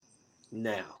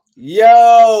now.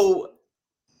 Yo,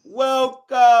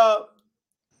 welcome,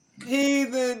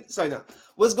 heathen. Sorry, no.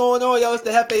 What's going on, yo? It's the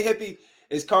Hefe Hippie.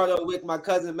 It's Cardo with my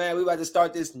cousin, man. We about to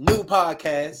start this new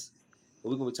podcast.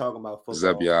 We're going to be talking about What's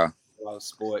up, football, y'all? about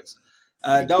sports.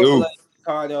 We Don't do. blame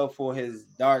Cardo for his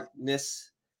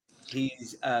darkness.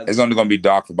 He's It's only gonna be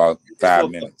dark for about just for 5 a couple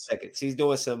minutes. seconds. He's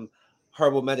doing some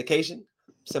herbal medication,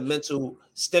 some mental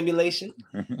stimulation,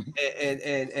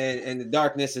 and the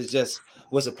darkness is just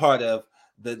was a part of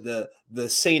the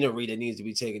scenery that needs to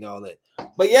be taken all in.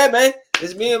 But yeah, man,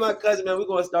 it's me and my cousin, man. We're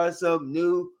gonna start something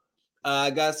new. I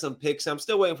got some picks. I'm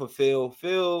still waiting for Phil.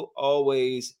 Phil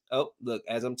always look,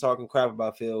 as I'm talking crap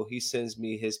about Phil, he sends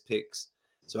me his picks.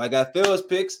 So I got Phil's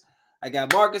picks, I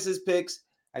got Marcus's picks,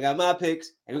 I got my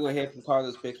picks, and we're gonna hear from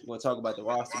Carlos' picks. We're gonna talk about the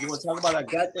roster. We're gonna talk about our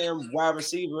goddamn wide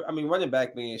receiver, running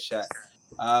back being shot.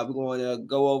 We're going to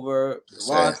go over the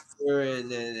Sad. roster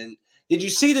and did you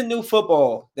see the new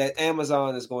football that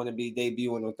Amazon is going to be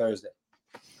debuting on Thursday?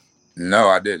 No,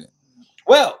 I didn't.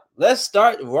 Well, let's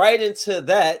start right into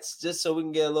that, just so we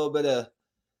can get a little bit of,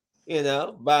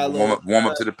 by a little Warm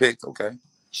up to the picks, okay?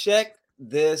 Check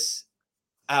this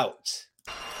out.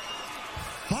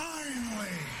 Finally.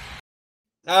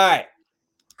 All right.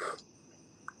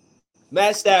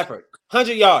 Matt Stafford,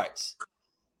 100 yards.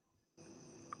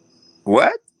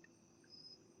 What?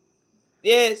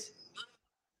 Yes.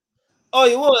 Oh,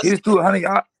 you want? He just threw 100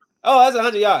 yards. Oh, that's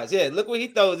 100 yards. Yeah, look where he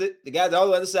throws it. The guy's all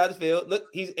the other side of the field. Look,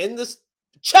 he's in the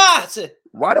shot.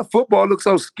 Why the football look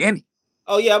so skinny?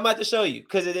 Oh, yeah, I'm about to show you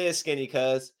because it is skinny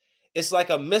because it's like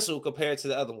a missile compared to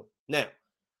the other one. Now,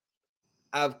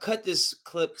 I've cut this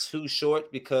clip too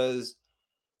short because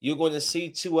you're going to see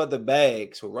two other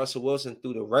bags where Russell Wilson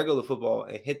threw the regular football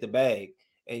and hit the bag,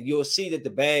 and you'll see that the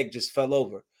bag just fell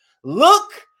over.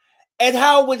 Look at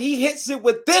how when he hits it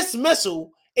with this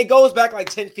missile, it goes back like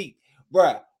 10 feet.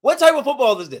 Bruh, what type of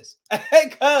football is this?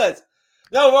 Cuz,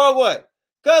 no, wrong one.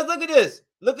 Cuz, look at this.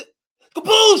 Look at,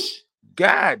 kaboosh!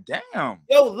 God damn.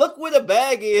 Yo, look where the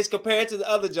bag is compared to the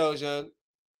other Jones, young.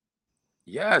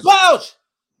 Yes. Bouch!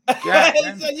 God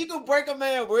damn. So you can break a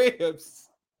man ribs.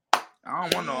 I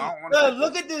don't want No, to.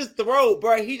 look at this throw,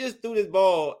 bro. He just threw this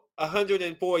ball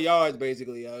 104 yards,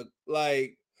 basically.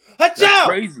 Like, That's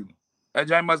crazy. That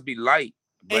joint must be light,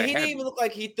 but and he heavy. didn't even look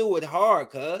like he threw it hard,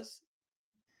 cuz.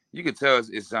 You can tell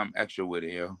it's something extra with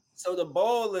it, yo. So the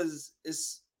ball is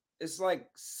it's like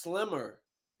slimmer.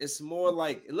 It's more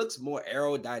like it looks more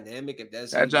aerodynamic if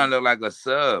that's That joint look like a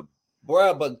sub.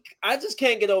 Bro, but I just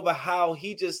can't get over how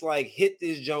he just like hit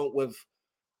this joint with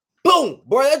boom.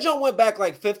 Bro, that joint went back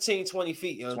like 15, 20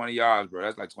 feet, yo. 20 yards, bro.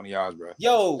 That's like 20 yards, bro.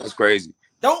 Yo, that's crazy.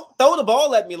 Don't throw the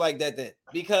ball at me like that then.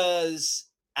 Because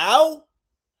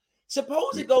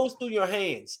suppose it goes through your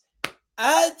hands.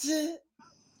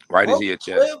 Right into your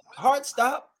chest. Heart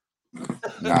stop.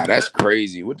 Nah, that's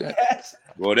crazy. What that?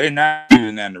 Well, they're not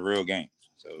using that in the real game.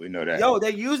 So we know that. Yo,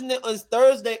 they're using it on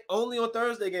Thursday, only on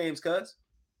Thursday games, cuz.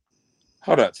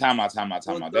 Hold up. Time out. They're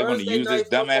going to use this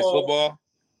dumbass football?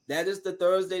 That is the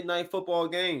Thursday night football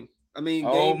game.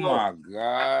 Oh my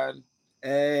God.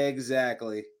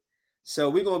 Exactly. So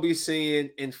we're going to be seeing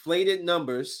inflated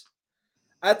numbers.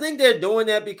 I think they're doing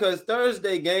that because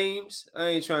Thursday games, I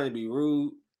ain't trying to be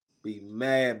rude, be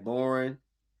mad, boring.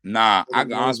 Nah, I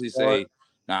can honestly say,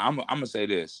 I'm going to say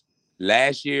this.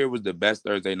 Last year was the best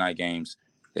Thursday night games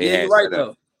they had. You're right,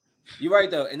 though. You're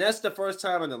right, though. And that's the first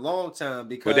time in a long time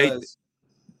because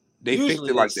they fixed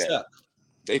it like that.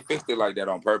 They fixed it like that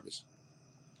on purpose.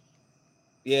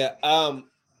 Yeah.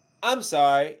 I'm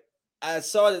sorry. I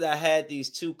saw that I had these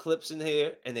two clips in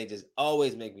here, and they just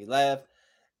always make me laugh.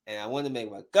 And I want to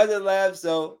make my cousin laugh,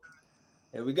 so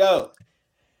here we go.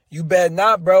 You better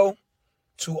not, bro.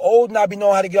 Too old not be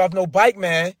knowing how to get off no bike,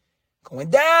 man. Going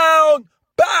down.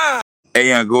 Bye. Hey,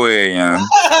 young, go ahead, young.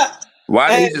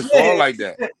 Why did he just fall like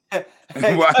that?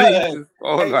 Why did he just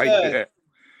fall like that?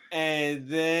 And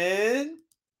then...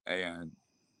 Hey, young.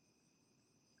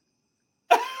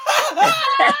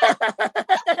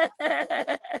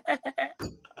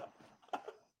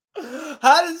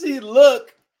 How does he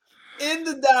look in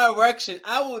the direction?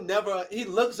 I will never. He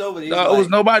looks over there. No, it was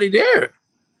nobody there.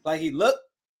 Like he looked.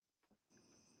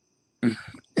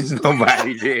 There's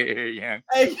nobody there, yeah.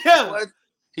 Hey, yeah. What?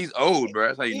 He's old, bro.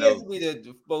 That's how you know. He has to be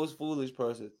the most foolish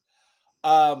person.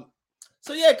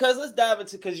 So yeah, cuz let's dive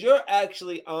into because you're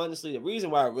actually honestly the reason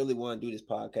why I really want to do this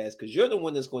podcast because you're the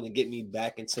one that's going to get me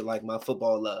back into like my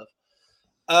football love.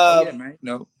 Yeah, man.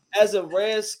 No. As a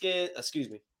Redskins fan,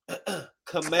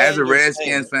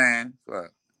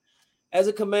 as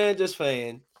a Commanders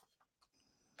fan,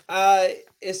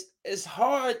 it's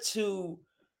hard to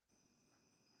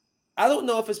I don't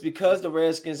know if it's because the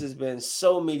Redskins has been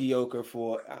so mediocre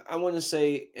for, I want to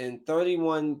say in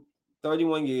 31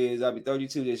 years, I'll be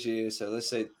 32 this year. So let's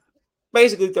say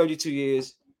basically 32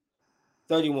 years,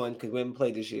 31 because we haven't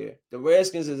played this year. The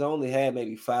Redskins has only had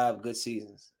maybe 5 good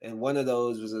seasons. And one of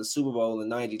those was a Super Bowl in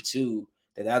 92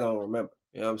 that I don't remember.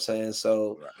 You know what I'm saying?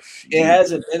 So it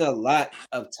hasn't been a lot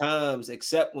of times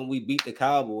except when we beat the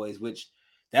Cowboys, which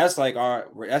that's like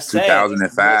that's sad.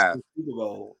 2005 Super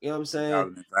Bowl. You know what I'm saying?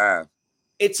 2005.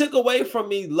 It took away from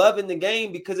me loving the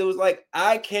game because it was like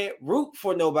I can't root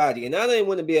for nobody. And I didn't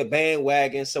want to be a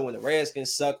bandwagon. So when the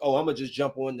Redskins suck, oh, I'm gonna just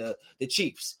jump on the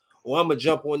Chiefs, or I'm gonna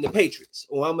jump on the Patriots,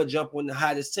 or I'm gonna jump on the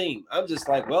hottest team. I'm just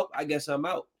like, well, I guess I'm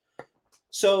out.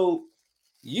 So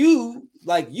you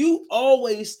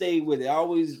always stay with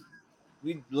it.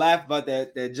 We laugh about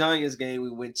that Giants game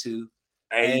we went to.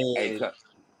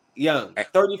 Young,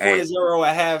 34-0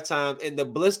 at halftime in the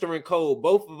blistering cold.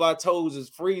 Both of our toes is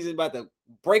freezing, about to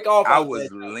break off. I was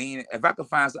leaning. If I could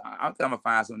find some, I'm gonna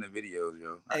find some of the videos,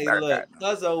 yo. Hey, look,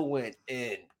 Cuzzo went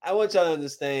in. I want y'all to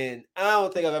understand. I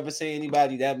don't think I've ever seen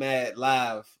anybody that mad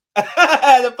live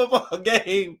at a football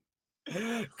game.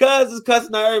 Cuz is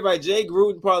cussing out everybody. Jay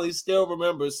Gruden probably still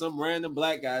remembers some random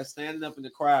black guy standing up in the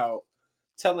crowd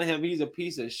telling him he's a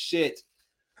piece of shit.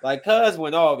 Like Cuz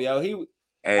went off, yo.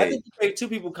 I think he paid 2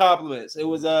 people compliments. It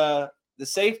was the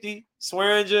safety,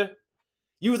 Swearinger.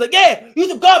 You was like, yeah, you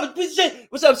some garbage piece of shit.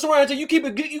 What's up, Swearinger? You keep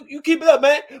it good. You keep it up,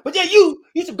 man. But yeah, you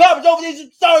some garbage over there, you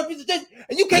sorry piece of shit,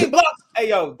 and you can't block. Hey,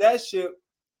 yo, that shit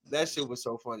was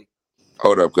so funny.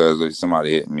 Hold up, cuz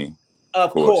somebody hit me.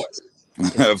 Of course.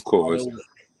 Of course. It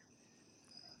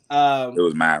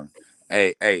was Myron.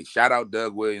 Hey, shout out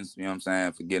Doug Williams, you know what I'm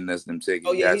saying, for getting us them tickets.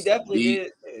 Oh, yeah, he definitely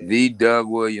is. The Doug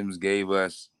Williams gave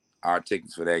us our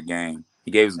tickets for that game.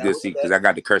 He gave us a good seat because I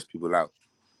got to curse people out.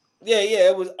 Yeah,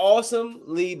 it was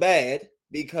awesomely bad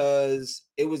because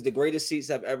it was the greatest seats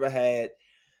I've ever had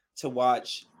to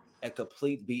watch a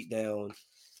complete beatdown.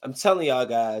 I'm telling y'all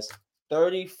guys,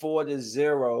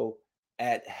 34-0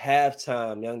 at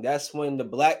halftime, young. That's when the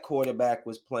black quarterback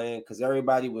was playing because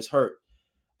everybody was hurt.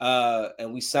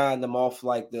 And we signed them off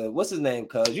like what's his name,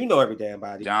 cuz? You know every damn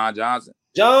body. John Johnson.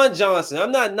 John Johnson.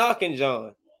 I'm not knocking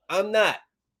John. I'm not.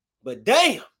 But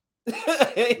damn.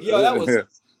 Yo,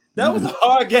 that was a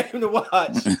hard game to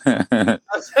watch.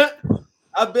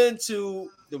 I've been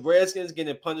to the Redskins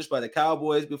getting punished by the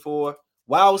Cowboys before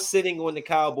while sitting on the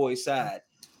Cowboys side.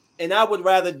 And I would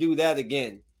rather do that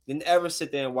again than ever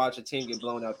sit there and watch a team get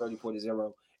blown out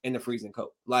 34-0 in the freezing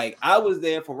cold. Like I was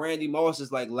there for Randy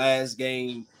Moss's last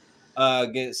game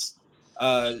against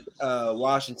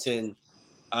Washington.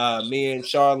 Me and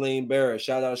Charlene Barrett,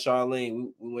 shout out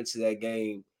Charlene. We went to that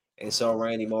game and saw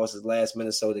Randy Moss's last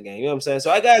Minnesota game. You know what I'm saying? So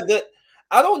I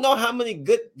don't know how many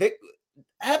good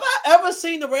have I ever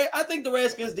seen I think the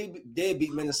Redskins did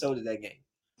beat Minnesota that game.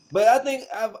 But I think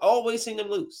I've always seen them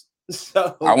lose.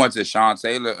 So I went to Sean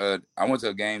Taylor. I went to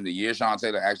a game the year Sean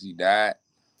Taylor actually died.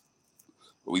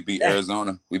 We beat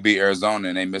Arizona. We beat Arizona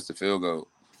and they missed a field goal.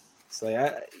 It's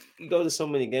like you go to so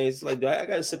many games. It's like I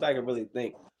gotta sit back and really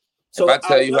think. So if I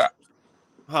tell you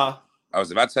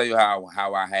if I tell you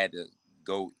how I had to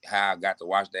go, how I got to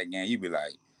watch that game, you'd be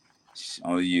like,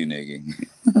 only you, nigga.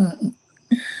 Let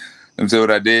me tell you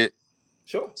what I did.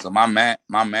 Sure. So my man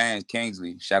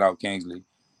Kingsley, shout out Kingsley.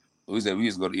 We used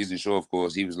to go to Eastern Shore, of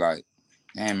course. He was like,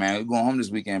 "Damn, man, we going home this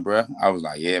weekend, bro." I was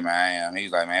like, "Yeah, man, I am." He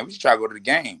was like, "Man, we should try to go to the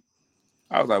game."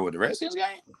 I was like, "What, the Redskins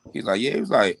game?" He's like, "Yeah." He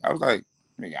was like, I was like,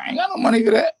 "Nigga, I ain't got no money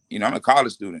for that." You know, I'm a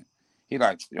college student. He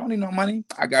like, "You don't need no money?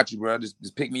 I got you, bro.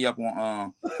 Just pick me up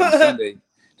on Sunday.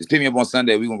 Just pick me up on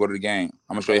Sunday. We gonna go to the game.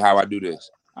 I'm gonna show you how I do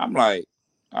this." I'm like,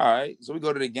 "All right." So we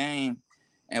go to the game,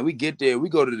 and we get there. We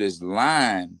go to this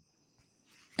line,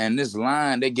 and this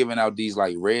line, they're giving out these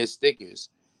like red stickers.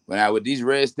 But now with these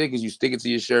red stickers, you stick it to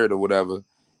your shirt or whatever,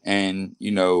 and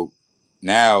you know,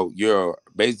 now you're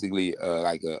basically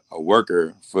like a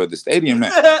worker for the stadium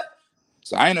now.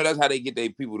 So I know that's how they get their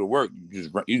people to work. You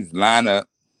just line up,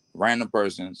 random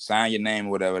person, sign your name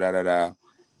or whatever,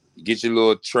 You get your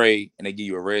little tray, and they give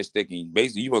you a red sticker. And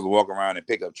basically, you supposed to walk around and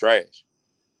pick up trash.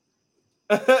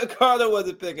 Carter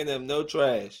wasn't picking them, no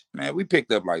trash. Man, we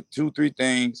picked up like 2-3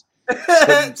 things.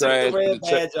 Put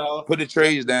the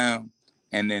trays down,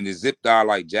 and then just zipped our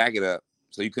like jacket up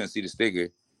so you couldn't see the sticker,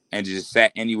 and just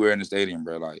sat anywhere in the stadium,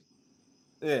 bro. Like,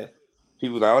 yeah.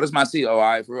 People like, "Oh, this is my seat." Oh, all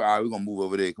right, all right, we're gonna move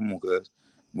over there. Come on, cuz.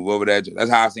 Move over there. That's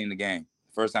how I seen the game.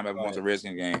 First time I ever went to a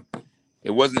Redskins game.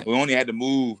 We only had to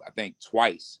move, I think,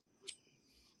 twice.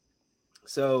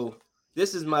 So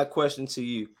this is my question to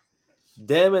you.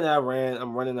 Damn it,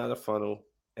 I'm running out of funnel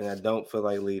and I don't feel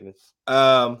like leaving.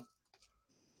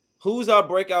 who's our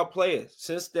breakout player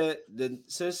since this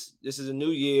is a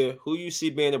new year? Who you see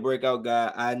being a breakout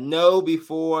guy? I know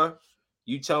before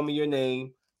you tell me your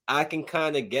name, I can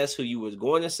kind of guess who you was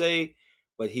going to say,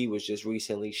 but he was just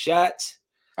recently shot.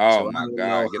 Oh So my I don't know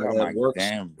God, get how out that my works,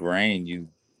 damn brain, you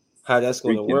how that's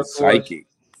going to freaking work for us. psychic.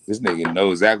 This nigga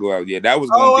knows exactly what. Yeah, that was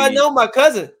Oh, gonna I be. know my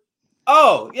cousin.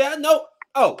 Oh, yeah, I know.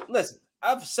 Oh, listen,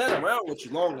 I've sat around with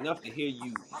you long enough to hear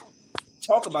you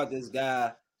talk about this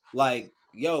guy like,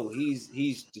 yo, he's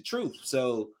the truth.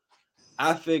 So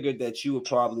I figured that you would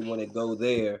probably want to go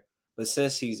there, but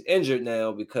since he's injured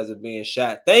now because of being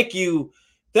shot, thank you,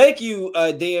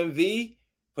 DMV,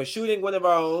 for shooting one of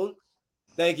our own.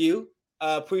 Thank you,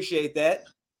 appreciate that.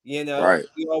 You know, Right.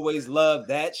 we always love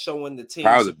that, showing the team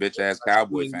Probably a support bitch ass by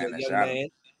Cowboy shooting fan the that young shot him. man.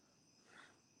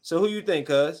 So who you think,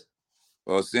 cuz?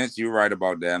 Well, since you're right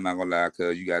about that, I'm not gonna lie,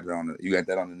 cuz you got that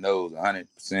on the nose,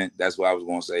 100%. That's what I was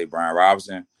gonna say, Brian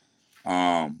Robinson.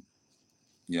 I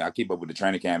keep up with the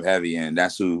training camp heavy, and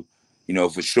that's who,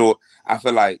 for sure. I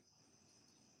feel like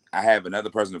I have another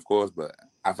person, of course, but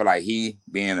I feel like he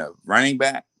being a running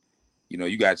back,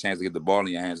 you got a chance to get the ball in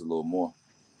your hands a little more.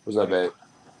 What's up, babe?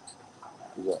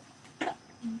 What's up?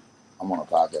 I'm on a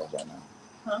podcast right now.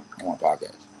 Huh? I'm on a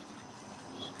podcast.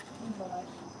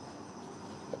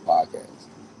 The podcast.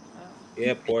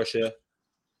 Yeah, Portia,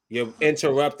 you're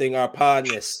interrupting our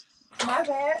podness. My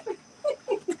bad.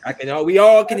 We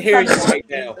all can hear you right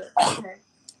now. Okay.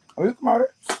 Oh, you come out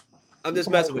here. I'm just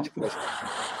messing with you, Portia.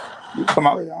 You come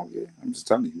out here. I don't care. I'm just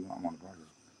telling you. I'm on the podcast.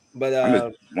 But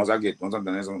once I'm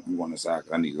done this, I'm going inside.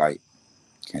 I need light.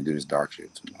 Can't do this dark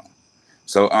shit too long.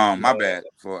 So my bad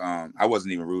for I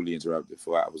wasn't even rudely interrupted.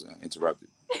 I was interrupted.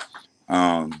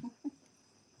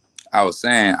 I was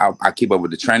saying I keep up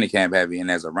with the training camp heavy, and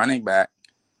as a running back,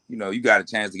 you got a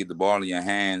chance to get the ball in your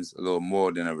hands a little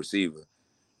more than a receiver.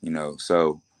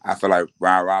 So I feel like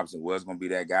Brian Robinson was going to be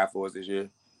that guy for us this year,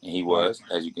 and he was,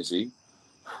 as you can see.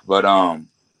 But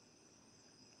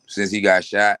since he got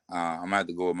shot, I'm gonna have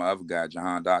to go with my other guy,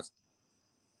 Jahan Dotson.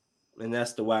 And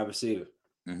that's the wide receiver.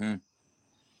 Mm-hmm.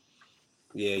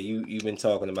 Yeah, you've been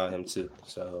talking about him too.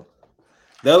 So,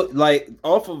 though, like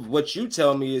off of what you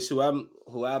tell me is who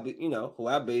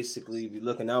I basically be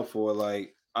looking out for.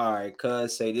 Like, all right,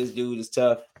 cuz say this dude is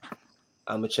tough.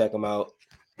 I'm gonna check him out.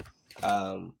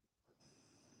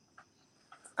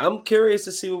 I'm curious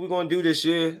to see what we're gonna do this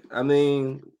year. I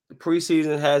mean, the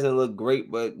preseason hasn't looked great,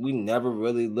 but we never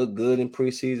really look good in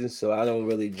preseason, so I don't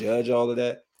really judge all of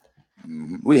that.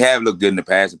 Mm-hmm. We have looked good in the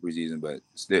past in preseason, but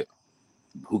still,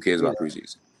 who cares about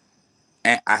preseason?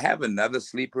 And I have another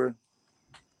sleeper,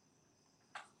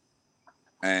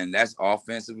 and that's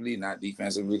offensively, not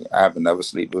defensively. I have another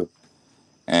sleeper,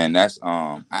 and that's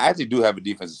I actually do have a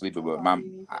defensive sleeper, but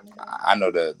I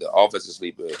know the offensive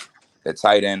sleeper, the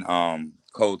tight end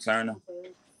Cole Turner.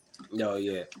 No,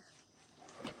 yeah.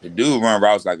 The dude run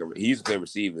routes he used to play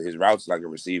receiver. His routes like a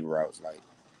receiver routes, like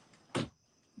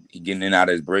he getting in and out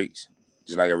of his breaks,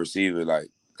 just like a receiver. Like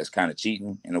that's kind of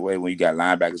cheating in a way when you got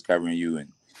linebackers covering you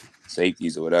and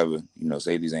safeties or whatever.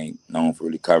 Safeties ain't known for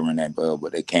really covering that well,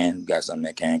 but they got something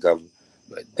that can cover.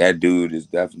 But that dude is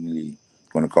definitely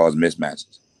going to cause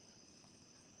mismatches.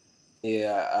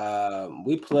 Yeah,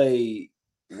 we play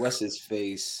what's his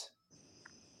face.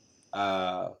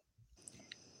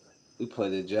 We play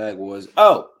the Jaguars.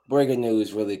 Oh, breaking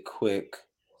news really quick.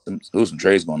 There's some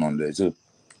trades going on today too.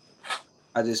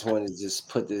 I just want to just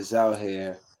put this out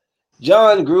here.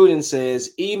 John Gruden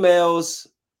says emails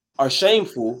are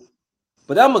shameful,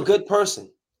 but I'm a good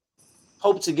person.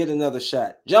 Hope to get another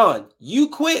shot. John, you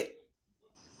quit.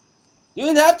 You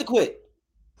didn't have to quit.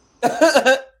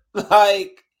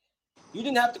 Like, you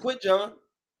didn't have to quit, John.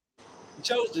 You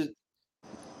chose to.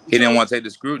 He didn't want to take the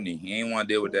scrutiny. He didn't want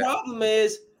to deal with that. The problem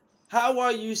is, how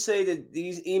are you say that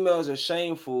these emails are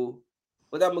shameful,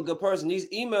 but I'm a good person? These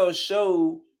emails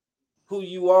show who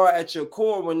you are at your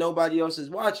core when nobody else is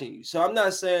watching you. So I'm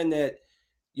not saying that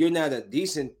you're not a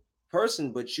decent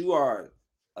person, but you are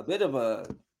a bit of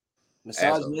a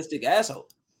misogynistic asshole.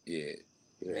 Yeah.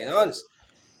 Being honest.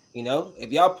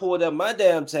 If y'all pulled up my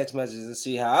damn text messages and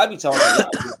see how I be talking,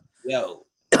 yo,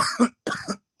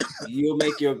 you'll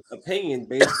make your opinion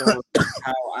based on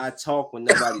how I talk when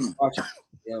nobody's watching.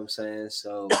 You know what I'm saying?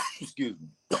 So, excuse me.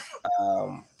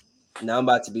 Now I'm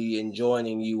about to be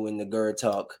enjoining you in the GERD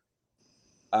talk.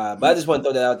 But I just want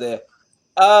to throw that out there.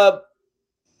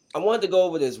 I wanted to go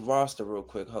over this roster real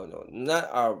quick. Hold on. Not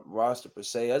our roster per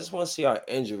se. I just want to see our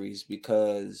injuries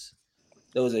because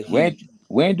those are huge.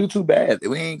 We ain't do too bad.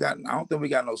 I don't think we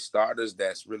got no starters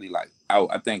that's really like out.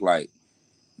 I think like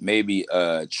maybe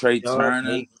Trey Turner.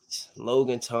 Bates,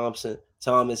 Logan Thomas.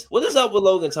 What is up with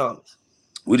Logan Thomas?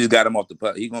 We just got him off the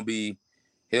pup. He's gonna be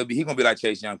like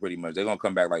Chase Young pretty much. They're gonna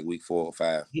come back like week 4 or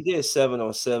 5. He did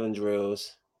 7-on-7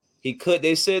 drills.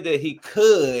 They said that he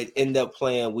could end up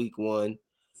playing week 1.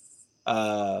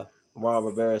 Ron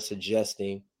Rivera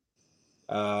suggesting.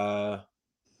 Let's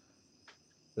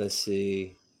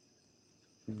see.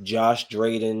 Josh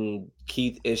Drayton,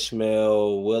 Keith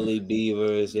Ishmael, Willie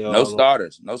Beavers. No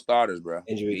starters, bro.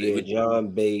 Injury. Yeah, John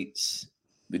Bates.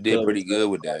 We did pretty good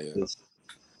with that. Yeah.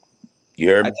 You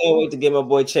heard me? I can't wait to get my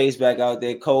boy Chase back out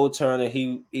there. Cole Turner,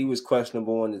 he was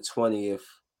questionable on the 20th.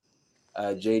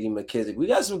 J.D. McKissick. We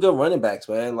got some good running backs,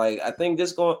 man. Like I think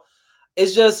it's the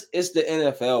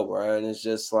NFL, bro, and it's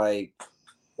just like,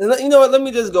 you know what? Let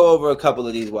me just go over a couple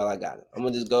of these while I got it. I'm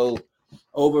gonna just go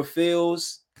over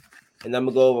Fields. And I'm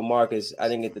going to go over Marcus. I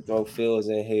didn't get to throw Fields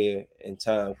in here in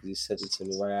time because he sent it to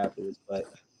me right afterwards. But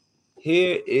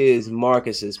here is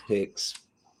Marcus's picks.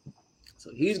 So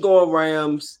he's going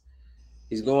Rams.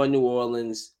 He's going New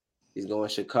Orleans. He's going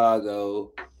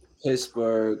Chicago,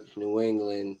 Pittsburgh, New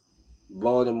England,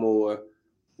 Baltimore,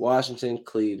 Washington,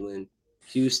 Cleveland,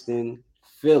 Houston,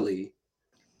 Philly,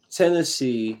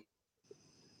 Tennessee,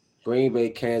 Green Bay,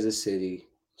 Kansas City,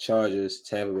 Chargers,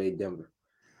 Tampa Bay, Denver.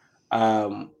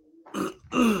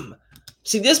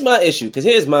 See, this is my issue because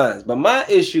here's mine. But my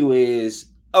issue is,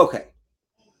 okay,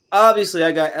 obviously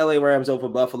I got LA Rams over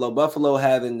Buffalo. Buffalo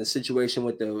having the situation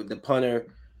with the punter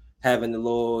having the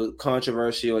little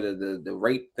controversy or the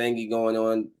rape thingy going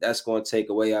on. That's going to take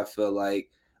away, I feel like.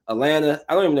 Atlanta,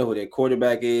 I don't even know who their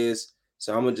quarterback is.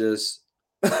 So I'm going to just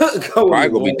go. Probably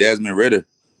going to be Desmond Ridder.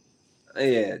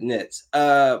 Yeah, Nets.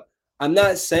 I'm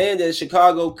not saying that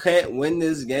Chicago can't win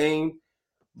this game.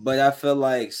 But I feel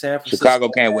like Chicago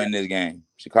can't win this game.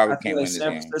 Chicago can't win this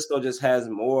game. San Francisco just has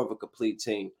more of a complete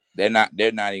team. They're not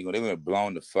even they're gonna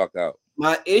blown the fuck out.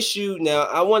 My issue now,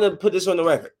 I want to put this on the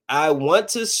record. I want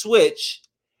to switch.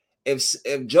 If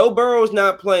Joe Burrow's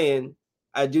not playing,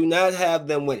 I do not have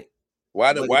them winning.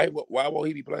 Why won't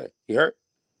he be playing? He hurt?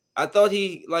 I thought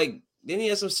didn't he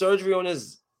have some surgery on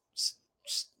his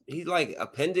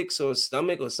appendix or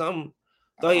stomach or something?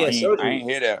 I thought he had surgery. I ain't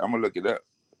hear that. I'm gonna look it up.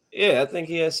 Yeah, I think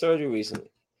he had surgery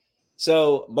recently.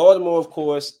 So Baltimore, of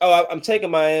course. Oh, I'm taking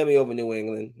Miami over New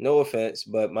England. No offense,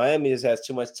 but Miami just has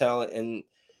too much talent, and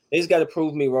they just got to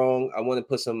prove me wrong. I want to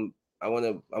put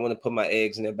put my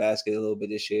eggs in their basket a little bit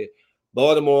this year.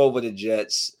 Baltimore over the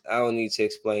Jets. I don't need to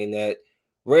explain that.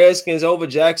 Redskins over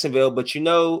Jacksonville, but it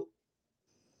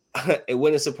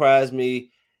wouldn't surprise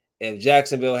me if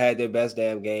Jacksonville had their best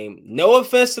damn game. No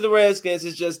offense to the Redskins.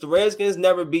 It's just the Redskins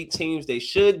never beat teams they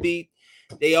should beat.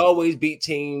 They always beat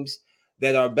teams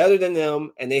that are better than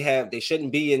them, and they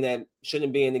shouldn't be in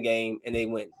the game, and they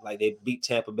win. Like they beat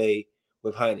Tampa Bay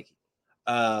with Heineke.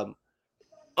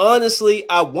 Honestly,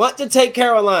 I want to take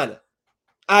Carolina.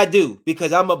 I do,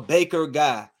 because I'm a Baker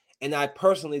guy, and I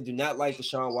personally do not like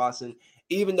Deshaun Watson,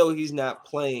 even though he's not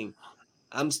playing.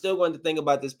 I'm still going to think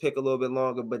about this pick a little bit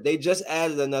longer, but they just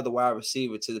added another wide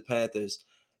receiver to the Panthers,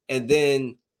 but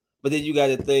then you got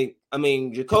to think. I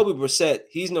mean, Jacoby Brissett,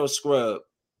 he's no scrub.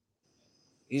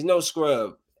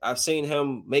 I've seen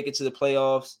him make it to the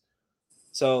playoffs,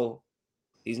 so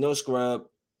he's no scrub.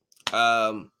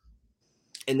 And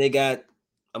they got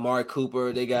Amari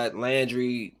Cooper, they got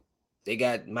Landry, they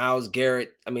got Myles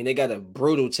Garrett. I mean, they got a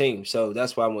brutal team, so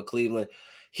that's why I'm with Cleveland.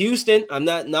 Houston, I'm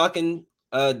not knocking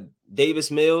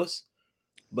Davis Mills,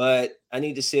 but I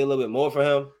need to see a little bit more for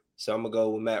him, so I'm going to go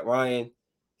with Matt Ryan.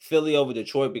 Philly over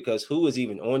Detroit because who is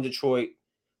even on Detroit?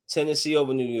 Tennessee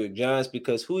over New York Giants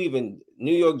because who even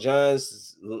New York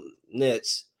Giants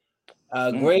Nets?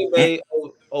 Green Bay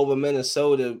over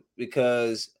Minnesota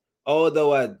because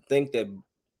although I think that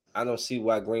I don't see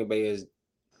why Green Bay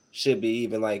should be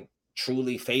even like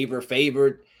truly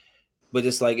favored, but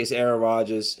it's like it's Aaron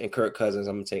Rodgers and Kirk Cousins.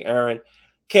 I'm gonna take Aaron.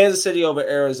 Kansas City over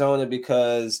Arizona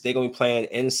because they're gonna be playing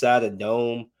inside a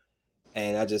dome,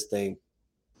 and I just think,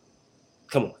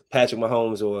 come on, Patrick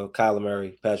Mahomes or Kyler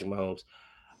Murray. Patrick Mahomes.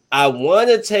 I want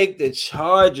to take the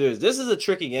Chargers. This is a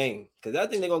tricky game because I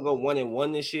think they're going to go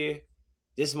 1-1 this year.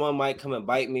 This one might come and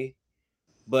bite me.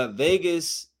 But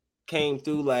Vegas came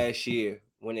through last year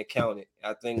when it counted.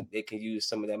 I think they can use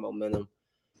some of that momentum.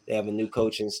 They have a new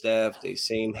coaching staff. They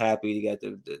seem happy. They got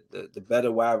the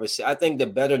better wide receiver. I think the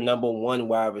better number one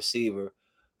wide receiver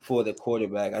for the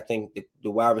quarterback. I think the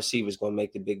wide receiver is going to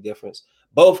make the big difference.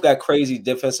 Both got crazy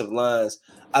defensive lines.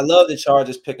 I love the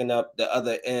Chargers picking up the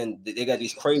other end. They got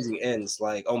these crazy ends.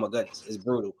 Like, oh my goodness, it's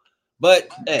brutal. But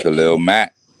hey, Khalil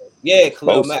Mack. Yeah,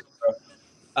 Khalil Mack.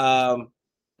 Bro.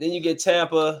 Then you get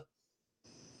Tampa.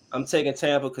 I'm taking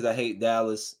Tampa because I hate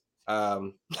Dallas.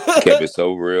 Kept it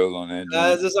so real on that.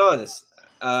 It's just honest.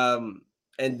 And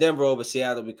and Denver over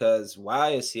Seattle because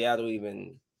why is Seattle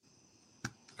even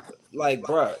like,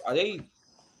 bro? Are they?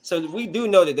 So we do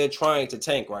know that they're trying to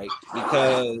tank, right?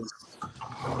 Because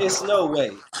it's no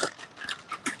way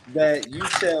that you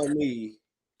tell me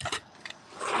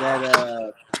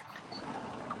that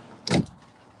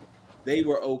they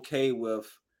were okay with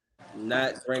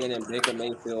not bringing in Baker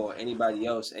Mayfield or anybody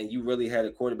else, and you really had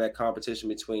a quarterback competition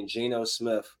between Geno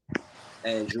Smith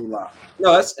and Drew Lock.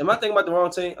 No, am I thinking about the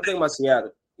wrong team? I'm thinking about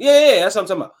Seattle. Yeah, that's what I'm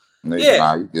talking about. Yeah,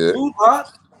 Nah, you good. Drew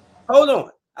Lock. Hold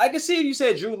on. I can see if you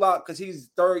said Drew Lock because he's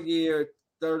third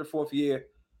or fourth year.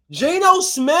 Geno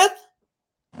Smith?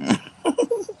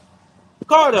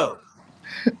 Cardo.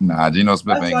 Nah, Geno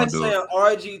Smith That's ain't like gonna do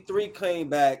it. saying RG3 came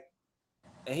back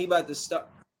and he about to start.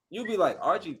 You'll be like,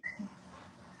 RG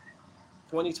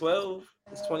 2012?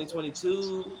 It's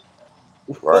 2022.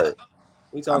 Right.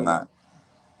 We talking I'm not.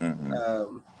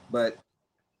 about? But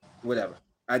whatever.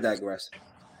 I digress.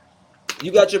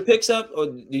 You got your picks up, or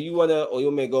do you wanna, or you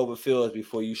may go over Phil's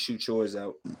before you shoot yours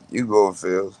out? You go with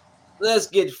Phil. Let's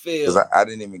get Phil. Because I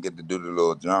didn't even get to do the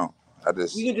little jump.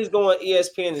 You can just go on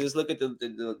ESPN and just look at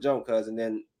the jump, cuz, and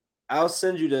then I'll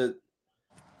send you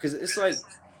because it's like,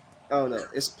 I don't know,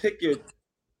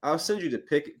 I'll send you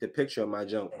the picture of my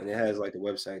jump, and it has like the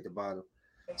website at the bottom.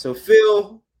 So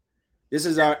Phil, this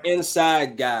is our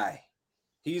inside guy.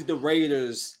 He's the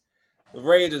Raiders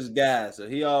guy, so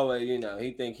he always,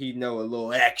 he think he know a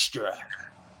little extra.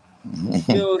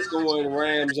 Phil's going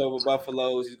Rams over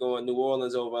Buffaloes. He's going New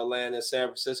Orleans over Atlanta, San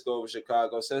Francisco over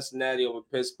Chicago, Cincinnati over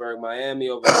Pittsburgh, Miami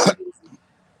over.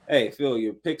 Hey, Phil,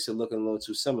 your picks are looking a little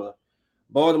too similar.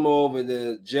 Baltimore over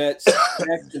the Jets,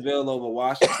 Jacksonville over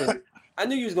Washington. I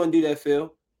knew you was going to do that,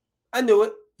 Phil. I knew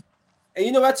it.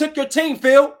 And I took your team,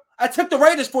 Phil. I took the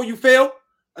Raiders for you, Phil.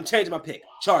 I'm changing my pick.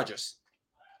 Chargers.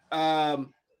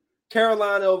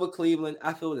 Carolina over Cleveland.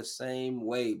 I feel the same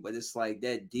way, but it's like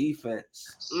that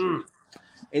defense.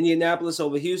 Indianapolis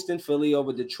over Houston. Philly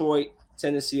over Detroit.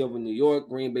 Tennessee over New York.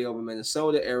 Green Bay over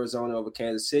Minnesota. Arizona over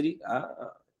Kansas City.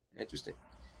 Interesting.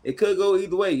 It could go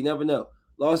either way. You never know.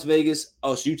 Las Vegas.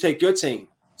 Oh, so you take your team.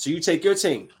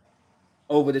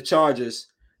 Over the Chargers.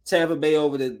 Tampa Bay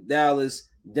over the Dallas.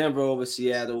 Denver over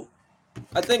Seattle.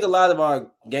 I think a lot of our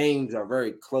games are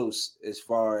very close as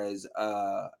far as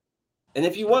and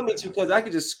if you want me to, because I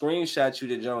could just screenshot you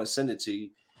the joint and send it to you.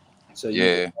 So you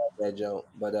can have that joint.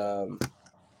 But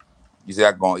you say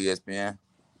I go on ESPN?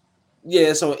 Yeah,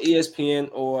 it's on ESPN,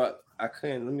 or I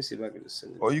can. Let me see if I can just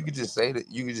send it. Or you could just say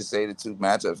that. You could just say the two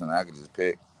matchups, and I could just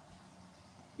pick.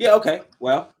 Yeah. Okay.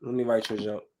 Well, let me write your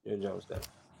Jones down.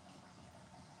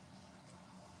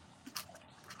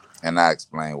 And I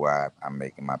explain why I'm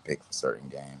making my pick for certain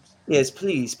games. Yes,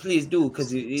 please do,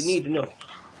 because you need to know.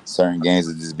 Certain games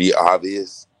will just be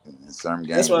obvious. And certain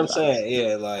games. That's what I'm saying.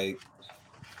 Yeah,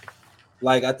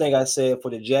 like I think I said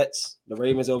for the Jets, the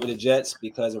Ravens over the Jets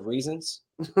because of reasons.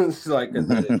 It's like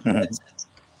the Jets.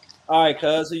 All right,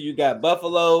 cuz, who you got,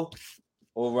 Buffalo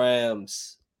or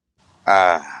Rams?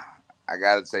 I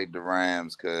gotta take the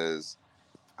Rams because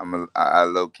I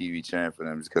low key be cheering for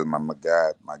them just because my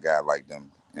guy like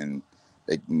them, and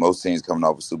most teams coming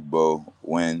off a Super Bowl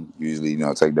win usually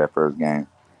take that first game.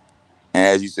 And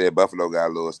as you said, Buffalo got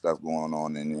a little stuff going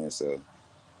on in there, so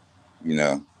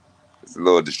it's a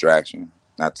little distraction.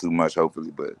 Not too much,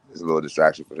 hopefully, but it's a little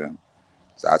distraction for them.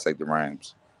 So I'll take the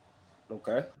Rams.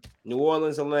 Okay. New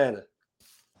Orleans, Atlanta.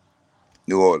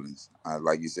 New Orleans.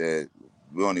 Like you said,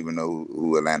 we don't even know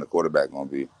who Atlanta quarterback gonna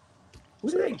be. Who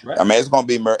did they draft? I mean, it's gonna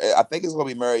be. I think it's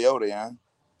gonna be Mariota, yeah.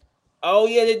 Oh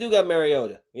yeah, they do got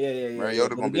Mariota. Yeah.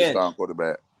 Mariota gonna be the starting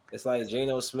quarterback. It's like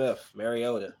Geno Smith,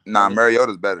 Mariota. Nah,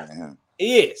 Mariota's better than him.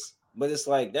 He is, but it's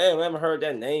like, damn, I haven't heard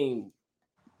that name.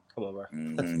 Come on, bro.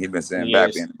 He been saying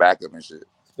being the backup and shit.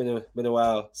 It's been a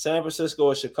while. San Francisco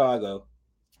or Chicago?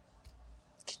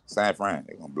 San Fran,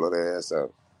 they're gonna blow their ass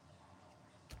up.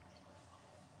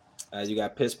 You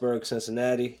got Pittsburgh,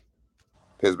 Cincinnati.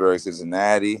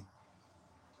 Cincinnati.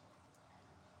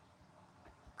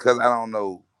 Because I don't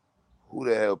know who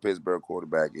the hell Pittsburgh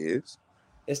quarterback is.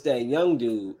 It's that young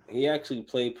dude. He actually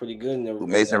played pretty good in the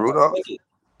Mason Rudolph?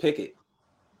 Pickett.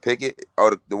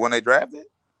 Oh, the one they drafted?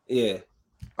 Yeah.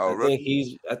 Oh,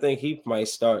 I think he might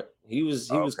start. He was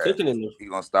cooking in the. He's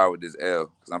gonna start with this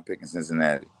L because I'm picking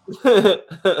Cincinnati.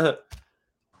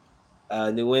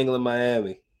 New England,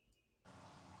 Miami.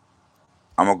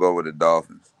 I'm gonna go with the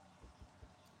Dolphins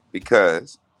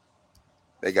because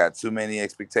they got too many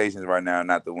expectations right now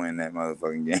not to win that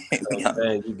motherfucking game.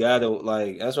 Man, you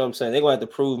gotta that's what I'm saying. They're gonna have to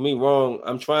prove me wrong.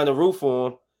 I'm trying to root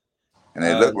for them. And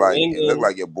it looked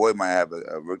like your boy might have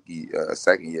a rookie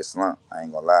second year slump. I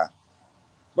ain't gonna lie.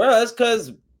 Bro, that's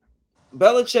because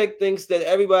Belichick thinks that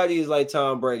everybody is like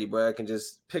Tom Brady, bro. I can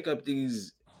just pick up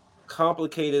these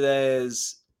complicated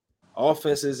as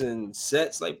offenses and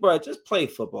sets. Like, bro, just play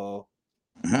football.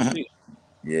 Jeez.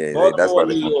 That's Baltimore, why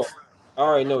they. New York. I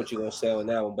already know what you're gonna say on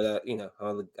that one, but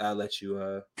I'll let you.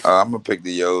 I'm gonna pick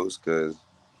the Yo's because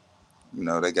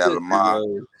they got Lamar.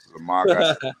 Lamar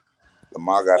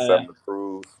got Uh, something to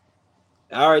prove.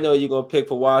 I already know you're gonna pick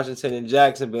for Washington and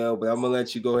Jacksonville, but I'm gonna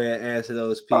let you go ahead and answer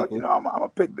those Oh, people. I'm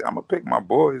gonna pick my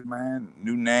boys, man.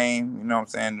 New name, you know what I'm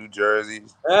saying? New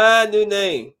jerseys, New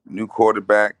name. new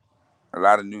quarterback, a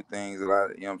lot of new things. A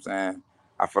lot, you know what I'm saying?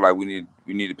 I feel like we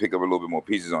need to pick up a little bit more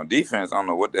pieces on defense. I don't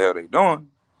know what the hell they doing.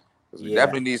 Because we Yeah.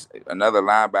 definitely need another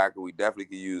linebacker. We definitely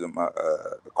could use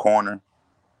a corner.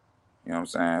 You know what I'm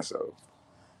saying? So,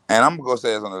 and I'm gonna go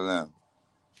say this on the limb.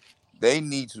 They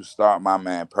need to start my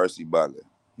man Percy Butler.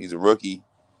 He's a rookie.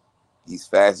 He's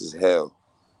fast as hell.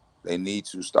 They need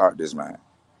to start this man.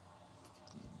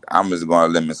 I'm just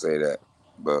gonna let me say that.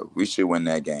 But we should win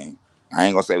that game. I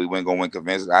ain't gonna say we ain't gonna win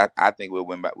convincingly. I think we'll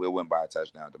win by a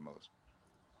touchdown at the most.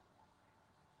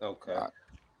 Okay.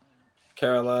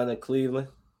 Carolina, Cleveland.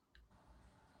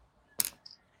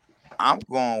 I'm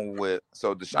going with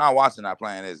Deshaun Watson not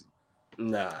playing, is he?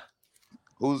 Nah.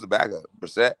 Who's the backup?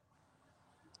 Brissett?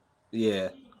 Yeah.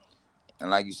 And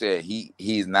like you said,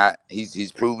 he's not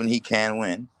he's proven he can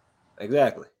win.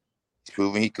 Exactly. He's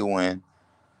proven he can win.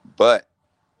 But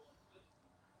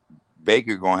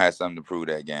Baker gonna have something to prove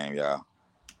that game, y'all.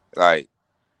 Like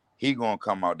he gonna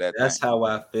come out that That's thing. how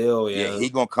I feel, Yeah, yo. he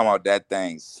gonna come out that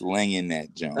thing slinging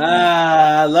that jump, man.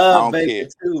 I I love don't Baker care.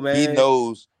 too, He man.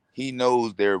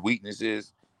 knows their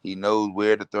weaknesses. He knows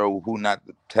where to throw, who not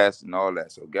to test, and all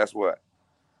that. So guess what?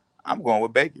 I'm going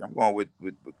with Baker. I'm going with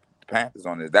the Panthers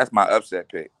on this. That's my upset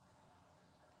pick.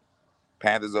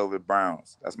 Panthers over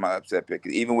Browns. That's my upset pick.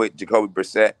 Even with Jacoby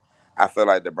Brissett, I feel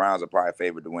like the Browns are probably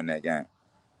favored to win that game.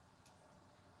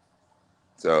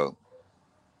 So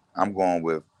I'm going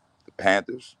with the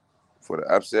Panthers for the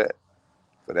upset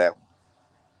for that one.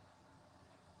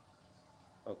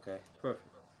 Okay, perfect.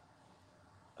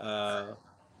 Uh,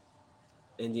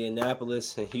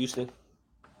 Indianapolis and Houston.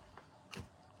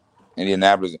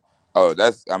 Indianapolis. Oh, you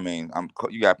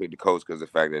gotta pick the Colts because the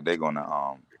fact that they're gonna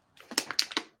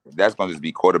that's gonna just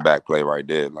be quarterback play right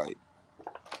there. Like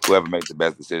whoever makes the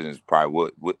best decisions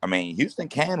probably would. I mean, Houston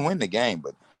can win the game,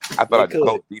 but I feel They like could.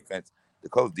 the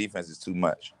Colts defense is too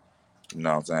much. You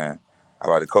know what I'm saying? I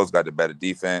feel like the Colts got the better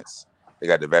defense. They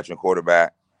got the veteran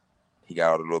quarterback. He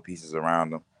got all the little pieces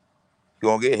around him. He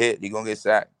gonna get hit. He gonna get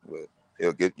sacked, but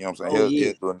he'll get. You know what I'm Oh saying? yeah.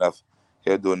 He'll do enough.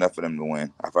 He'll do enough for them to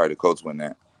win. I feel like the Colts win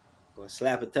that. Gonna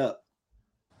slap it up.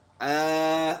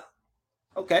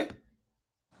 Okay.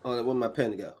 Oh, where my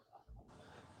pen go?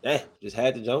 Damn, just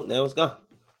had to jump. Now it's gone.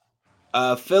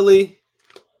 Philly,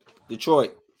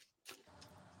 Detroit.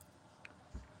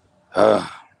 Hate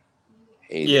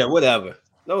it. Yeah, whatever.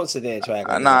 Don't sit there and track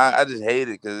on that. Nah, I just hate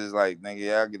it because it's like, nigga,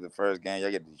 y'all get the first game,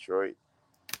 y'all get Detroit,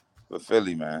 but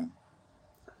Philly, man,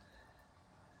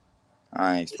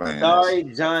 I ain't explaining that Sorry,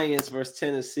 shit. Giants versus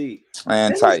Tennessee.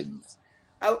 And Titans.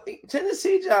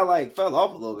 Tennessee just like fell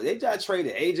off a little bit. They just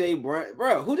traded AJ Brown.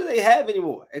 Bro, who do they have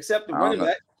anymore except the I don't running know.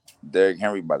 back? Derrick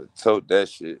Henry about to tote that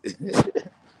shit.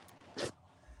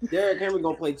 Derrick Henry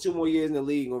gonna play 2 more years in the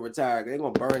league and gonna retire. They're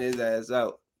gonna burn his ass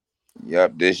out.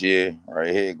 Yup, this year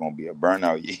right here gonna be a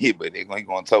burnout year, but they're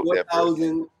gonna tote that first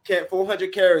game.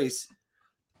 400 carries.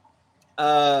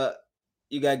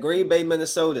 You got Green Bay,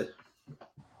 Minnesota.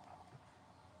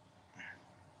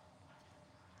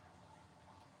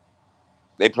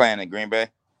 They playing in Green Bay.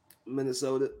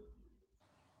 Minnesota.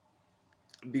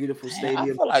 Beautiful Man, stadium.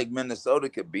 I feel like Minnesota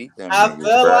could beat them. I niggas,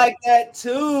 feel bro. like that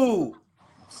too.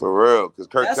 For real, because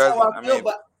Kirk That's Cousins. how I feel,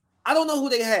 but I don't know who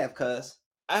they have, cuz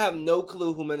I have no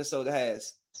clue who Minnesota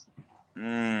has.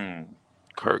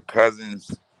 Kirk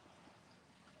Cousins.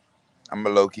 I'm a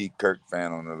low-key Kirk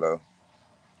fan on the low.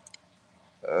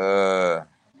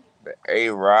 The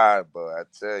A-Rod, but I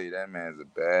tell you, that man's a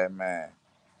bad man.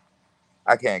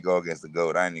 I can't go against the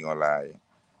GOAT. I ain't even gonna lie.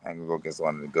 I ain't gonna go against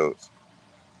one of the GOATs.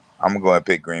 I'm gonna go and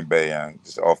pick Green Bay,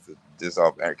 just off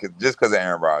Aaron, just because of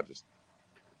Aaron Rodgers.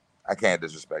 I can't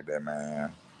disrespect that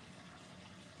man.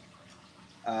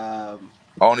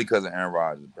 Only because of Aaron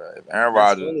Rodgers, bro. If Aaron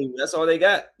Rodgers, that's all they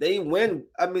got. They win.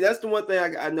 I mean, that's the one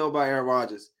thing I know about Aaron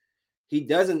Rodgers. He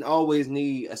doesn't always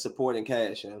need a supporting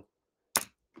cast,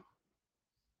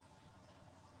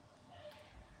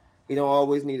 He don't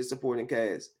always need a supporting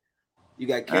cast. You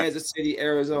got Kansas City,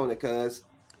 Arizona, cuz.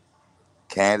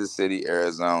 Kansas City,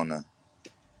 Arizona.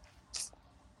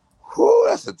 Whew,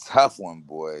 that's a tough one,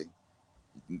 boy.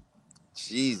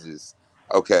 Jesus.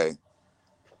 Okay.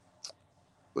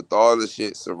 with all the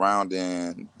shit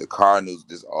surrounding the Cardinals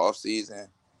this offseason,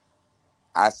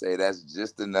 I say that's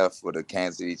just enough for the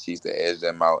Kansas City Chiefs to edge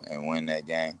them out and win that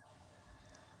game.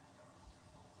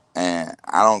 And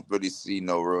I don't really see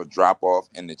no real drop off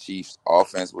in the Chiefs'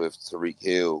 offense with Tyreek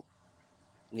Hill.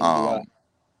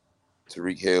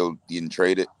 Tyreek Hill getting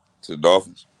traded to the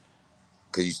Dolphins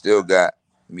because you still got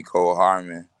Mecole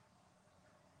Hardman,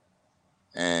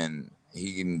 and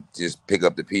he can just pick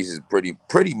up the pieces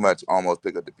pretty much almost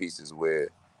pick up the pieces where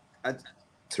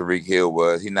Tyreek Hill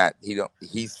was.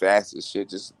 He's fast as shit,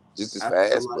 just as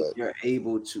fast. Feel like but you're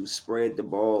able to spread the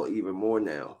ball even more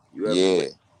now.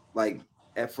 Like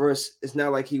at first, it's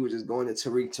not like he was just going to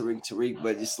Tyreek,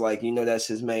 but it's like that's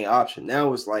his main option.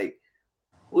 Now it's like,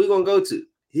 who are you gonna go to?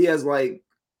 He has like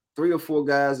 3 or 4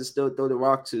 guys that still throw the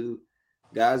rock to,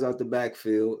 guys out the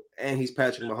backfield, and he's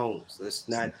Patrick Mahomes. Let's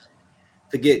not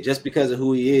forget, just because of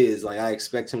who he is, like I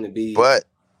expect him to be. But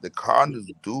the Cardinals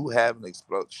do have an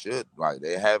explosive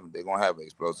they're gonna have an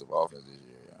explosive offense this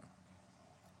year.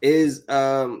 Yeah. Is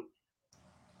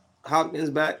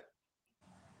Hopkins back?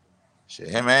 Shit,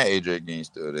 him and AJ Green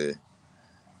still there.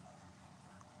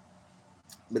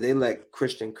 But they let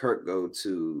Christian Kirk go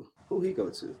to who he go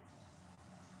to?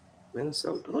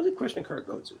 Minnesota. Who did Christian Kirk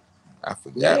go to? I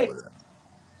forgot.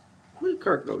 Who did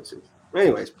Kirk go to?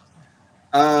 Anyways,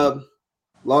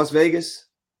 Las Vegas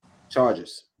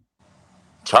Chargers.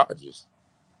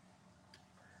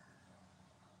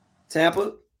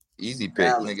 Tampa. Easy pick,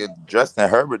 Dallas. Nigga. Justin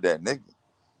Herbert, that nigga.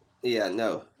 Yeah,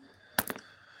 no.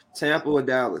 Tampa or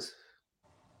Dallas?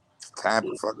 Tampa,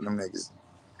 fucking them niggas.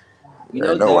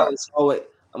 Dallas.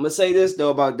 I'm gonna say this though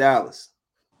about Dallas.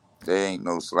 They ain't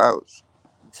no slouch.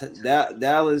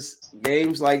 Dallas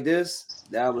games like this,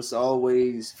 Dallas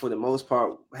always, for the most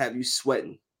part, have you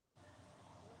sweating.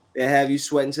 They have you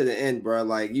sweating to the end, bro.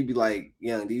 Like you be like,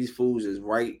 these fools is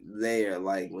right there.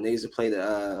 Like when they used to play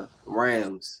the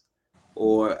Rams,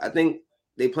 or I think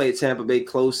they played Tampa Bay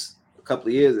close a couple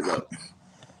of years ago.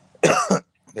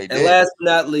 They did. And last but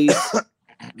not least,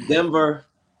 Denver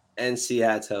and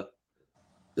Seattle.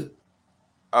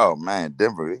 Oh man,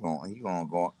 Denver, he gonna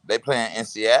go. They playing in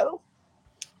Seattle?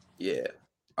 Yeah.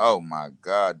 Oh my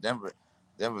God, Denver's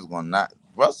gonna not.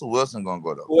 Russell Wilson gonna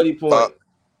go to 40 points.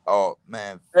 Oh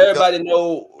man, everybody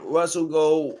know Russell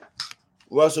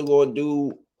gonna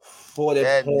do 40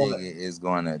 that points. Nigga is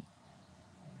gonna.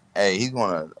 Hey, he's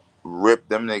gonna rip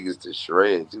them niggas to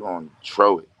shreds. He's gonna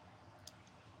throw it.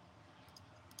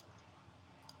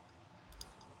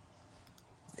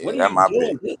 What are you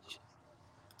doing, bitch?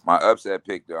 My upset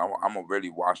pick, though. I'm gonna really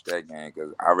watch that game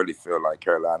because I really feel like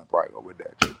Carolina probably go with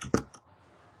that.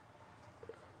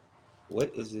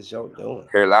 What is this y'all doing?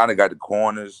 Carolina got the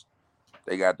corners.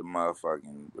 They got the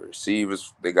motherfucking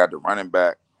receivers. They got the running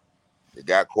back. They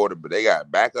got quarterback. They got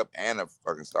backup and a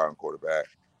fucking starting quarterback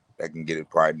that can get it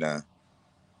probably done.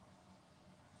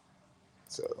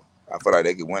 So I feel like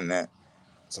they could win that.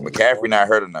 So McCaffrey not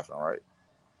hurt or nothing, right?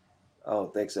 I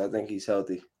don't think so. I think he's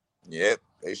healthy. Yep,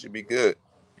 they should be good.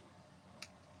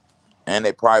 And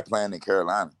they probably playing in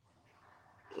Carolina.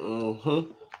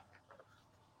 Mm-hmm.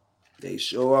 They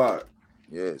sure are.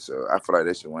 Yeah, so I feel like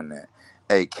they should win that.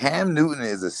 Hey, Cam Newton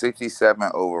is a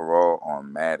 67 overall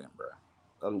on Madden, bro.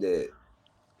 I'm dead.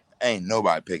 Ain't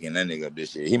nobody picking that nigga up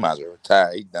this year. He might as well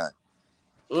retire. He done.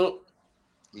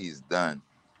 He's done.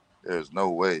 There's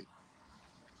no way.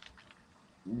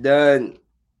 Done.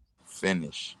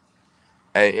 Finish.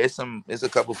 Hey, it's a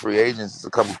couple free agents. It's a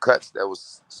couple cuts that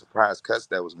was surprise cuts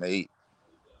that was made.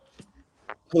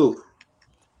 Who?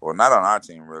 Well, not on our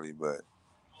team really, but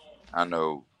I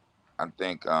know. I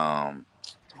think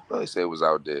they say it was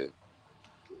out there.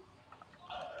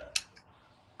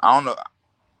 I don't know.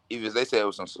 Either they say it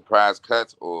was some surprise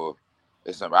cuts or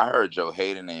it's some. I heard Joe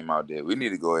Hayden name out there. We need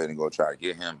to go ahead and go try to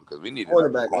get him because we need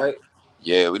quarterback, right?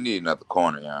 Yeah, we need another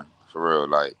corner, yeah, for real.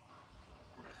 Like,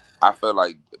 I feel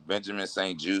like Benjamin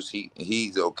St. Juice.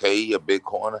 He's okay, he a big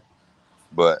corner,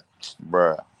 but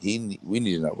bruh, we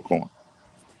need another corner.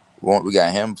 We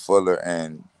got him, Fuller,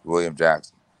 and William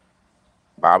Jackson,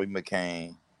 Bobby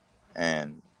McCain,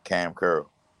 and Cam Curl.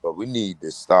 But we need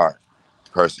to start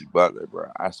Percy Butler,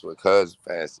 bro. I swear, cuz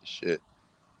fast as shit.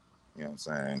 You know what I'm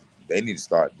saying? They need to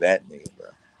start that nigga, bro.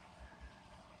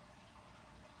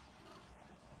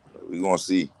 We gonna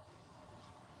see.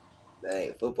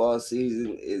 Dang, football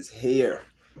season is here.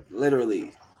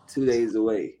 Literally 2 days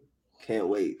away. Can't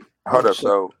wait. Hold up,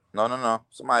 so no.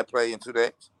 Somebody play in 2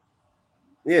 days?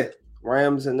 Yeah.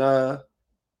 Rams and the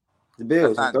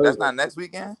Bills. That's not next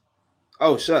weekend?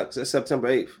 Oh, shucks. That's September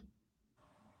 8th.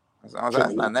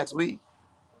 That's not next week.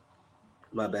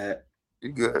 My bad.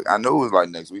 You good. I know it was like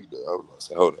next week, though. I was gonna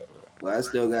say, hold up. Well, I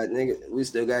still got we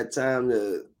still got time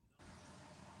to.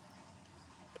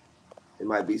 It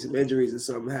might be some injuries or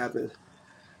something happen.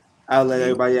 I'll let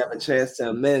everybody have a chance to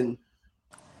amend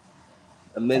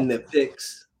their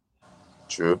picks.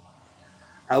 True.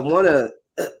 I want to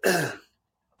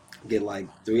get like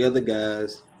 3 other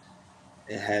guys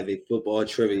and have a football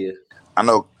trivia. I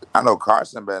know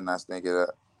Carson better not stink it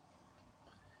up.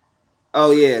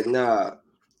 Oh yeah, nah.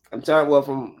 I'm talking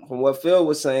from what Phil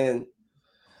was saying.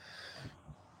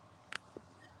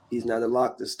 He's not a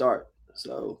lock to start.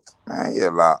 So Man, he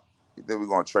a lot. You think we're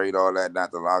gonna trade all that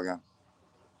not to log in?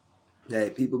 hey,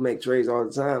 people make trades all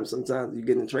the time. Sometimes you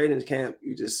get in the trading camp,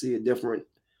 you just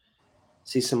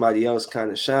see somebody else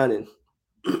kind of shining,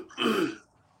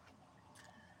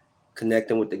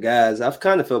 connecting with the guys. I've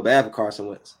kind of felt bad for Carson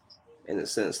Wentz in a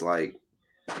sense, like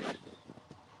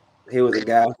he was a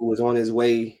guy who was on his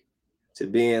way to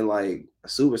being like a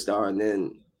superstar, and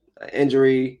then an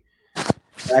injury,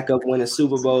 backup win a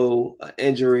Super Bowl, an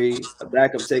injury, a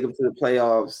backup take him to the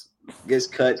playoffs, gets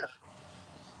cut.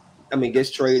 I mean,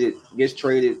 gets traded. You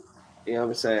know what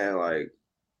I'm saying? Like,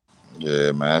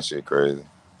 Yeah, man, that shit crazy.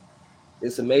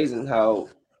 it's amazing how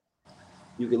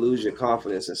you can lose your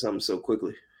confidence in something so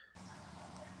quickly.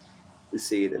 We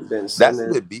see it in Ben Simmons. That's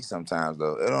what it be sometimes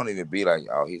though. It don't even be like,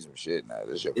 oh, he's some shit now.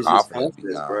 It's your It's confidence just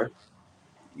be gone. bro.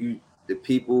 The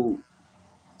people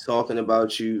talking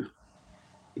about you,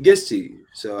 it gets to you.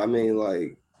 So I mean,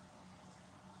 like,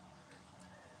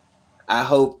 I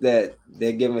hope that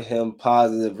they're giving him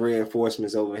positive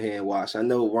reinforcements over here in Wash. I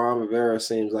know Ron Rivera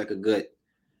seems like a good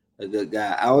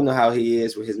guy. I don't know how he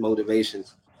is with his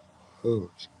motivations.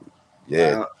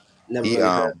 Yeah, never he really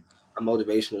heard a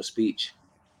motivational speech.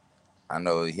 I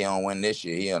know he don't win this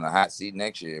year. He on the hot seat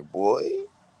next year, boy.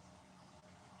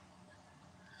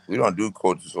 We don't do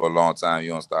coaches for a long time. You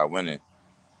don't start winning.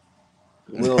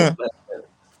 You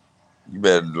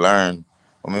better learn.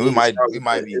 I mean, we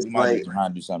might be trying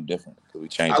to do something different because we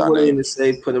changed I our wouldn't name. even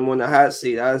say put him on the hot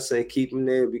seat. I'd say keep him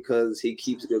there because he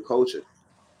keeps good culture.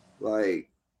 Like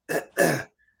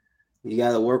you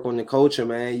got to work on the culture,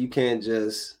 man. You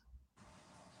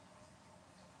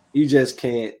just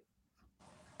can't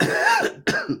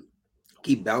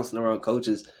keep bouncing around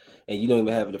coaches, and you don't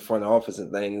even have the front office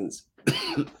and things.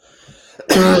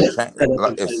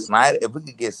 If we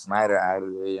could get Snyder out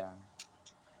of there,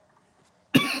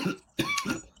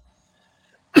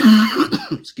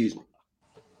 Excuse me.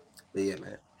 But yeah,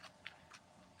 man.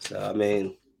 So I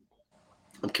mean,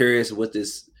 I'm curious what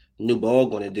this new ball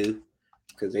going to do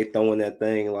because they throwing that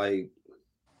thing like.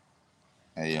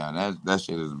 Hey, yeah, that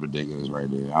shit is ridiculous right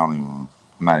there. I'm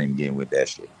not even getting with that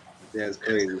shit. That's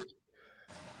crazy.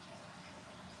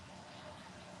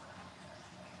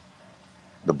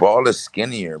 The ball is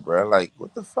skinnier, bro. Like,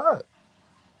 what the fuck?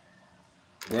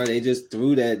 Bro, they just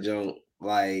threw that junk.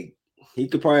 Like, he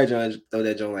could probably throw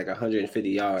that junk like 150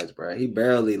 yards, bro. He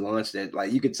barely launched it.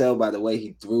 Like, you could tell by the way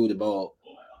he threw the ball.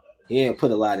 He didn't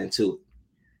put a lot into it.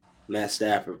 Matt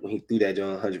Stafford, when he threw that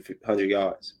junk 100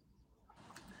 yards.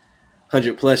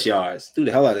 100 plus yards. Threw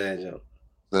the hell out of that junk.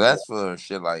 So that's for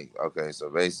shit like, okay, so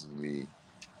basically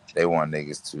they want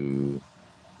niggas to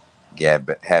have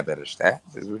better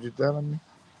stats, is what you're telling me?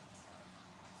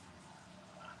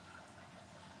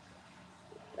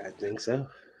 I think so.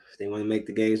 They want to make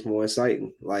the games more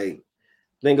exciting. Like,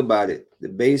 think about it. The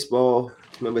baseball,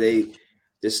 remember the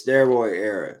steroid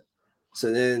era.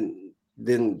 So then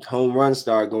home runs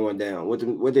start going down.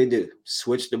 What they do?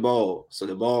 Switch the ball so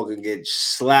the ball can get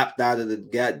slapped out of the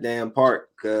goddamn park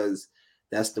because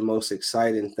that's the most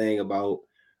exciting thing about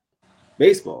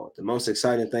baseball. The most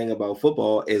exciting thing about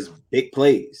football is big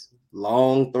plays,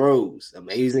 long throws,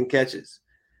 amazing catches.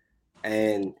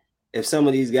 And if some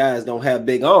of these guys don't have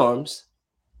big arms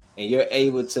and you're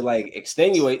able to like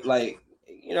extenuate, like,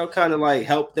 kind of like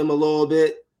help them a little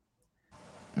bit,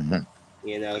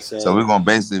 so we're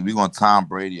gonna Tom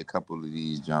Brady a couple of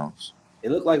these jumps.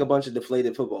 It looked like a bunch of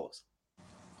deflated footballs.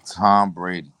 Tom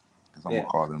Brady, because I'm gonna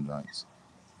call them joints.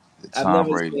 I've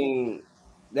never seen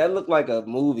that. Looked like a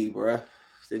movie, bro.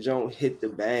 The joint hit the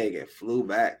bag and flew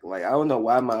back. Like, I don't know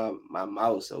why my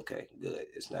mouse. Okay, good.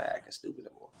 It's not acting stupid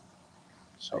anymore.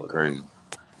 So crazy.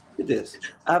 Look at this.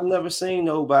 I've never seen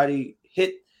nobody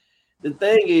hit. The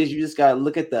thing is, you just gotta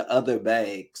look at the other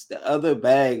bags. The other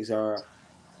bags are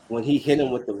when he hit him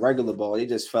with the regular ball, they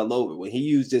just fell over. When he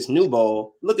used this new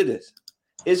ball, look at this.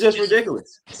 It's just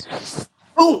ridiculous.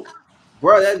 Boom,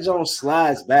 bro. That joint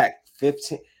slides back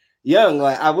 15. Young,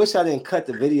 like, I wish I didn't cut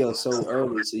the video so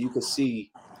early so you could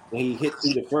see when he hit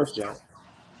through the first jump.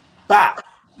 Bop,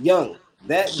 Young.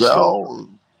 That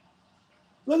jump.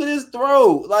 Look at this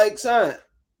throw, like, son,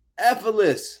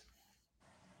 effortless.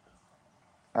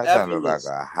 That thing look like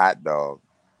a hot dog.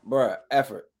 Bruh,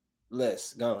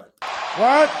 effortless. Gone.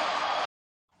 What?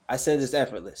 I said it's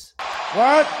effortless.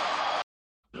 What?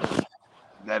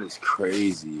 That is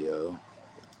crazy, yo.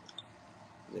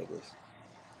 Niggas.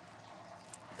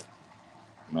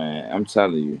 Man, I'm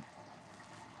telling you.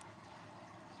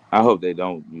 I hope they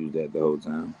don't use that the whole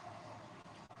time.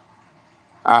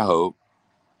 I hope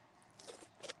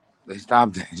they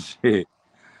stop that shit.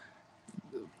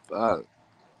 Fuck.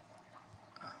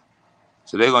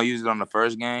 So they're gonna use it on the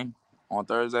first game on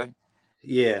Thursday?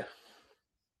 Yeah.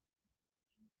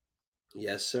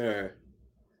 Yes, sir.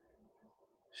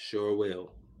 Sure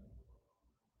will.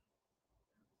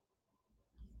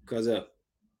 Cause of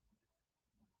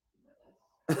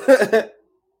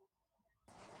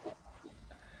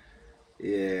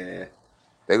yeah.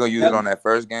 They're gonna use it on that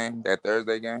first game, that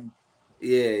Thursday game?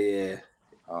 Yeah.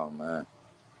 Oh man.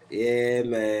 Yeah,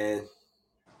 man.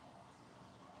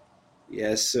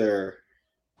 Yes, sir.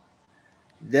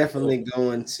 Definitely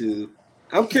going to.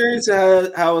 I'm curious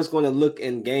how it's going to look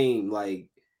in game. Like,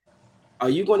 are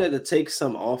you going to take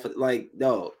some off? Like,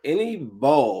 no, any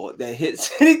ball that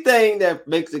hits anything that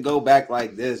makes it go back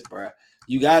like this, bro.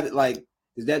 You got it. Like,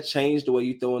 does that change the way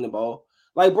you throwing the ball?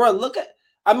 Like, bro, look at.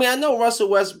 I mean, I know Russell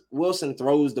Wilson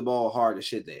throws the ball hard as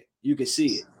shit there. You can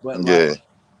see it, but like,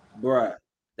 bro,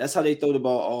 that's how they throw the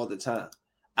ball all the time.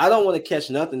 I don't want to catch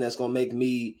nothing that's gonna make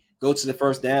me go to the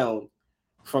first down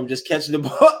from just catching the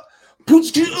ball.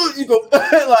 You go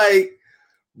like,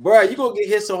 bro, you gonna get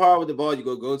hit so hard with the ball, you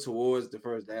go towards the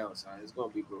first down. So it's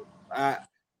gonna be brutal. I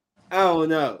don't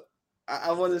know.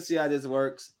 I want to see how this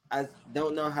works. I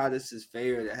don't know how this is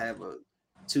fair to have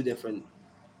two different,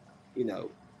 you're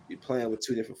playing with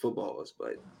two different footballs,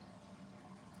 but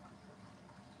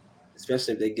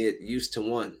especially if they get used to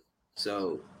one.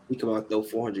 So he come out throw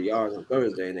 400 yards on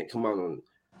Thursday and then come out on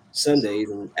Sundays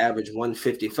and average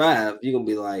 155. You're gonna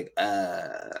be like,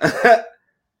 I'm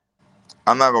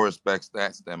not gonna respect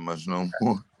stats that much no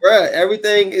more. Bruh,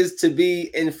 everything is to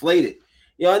be inflated.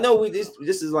 I know this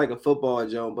is like a football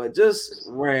joke, but just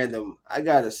random. I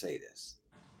gotta say this.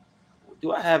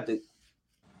 Do I have to?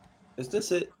 Is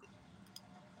this it?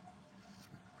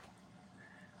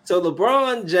 So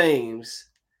LeBron James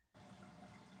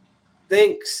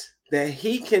thinks that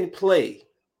he can play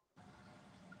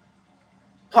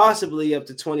possibly up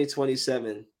to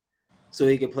 2027 so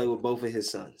he can play with both of his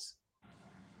sons.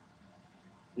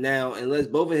 Now, unless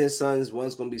both of his sons,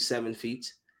 one's going to be 7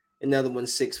 feet, another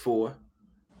one's 6'4".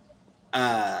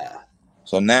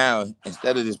 So now,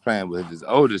 instead of just playing with his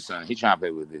oldest son, he trying to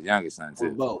play with his youngest son too.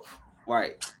 With both,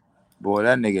 right. Boy,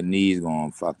 that nigga knees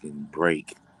going to fucking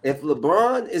break. If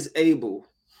LeBron is able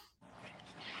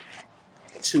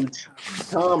to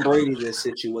Tom Brady this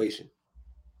situation,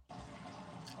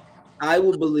 I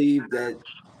will believe that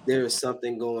there is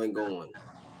something going on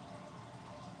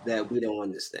that we don't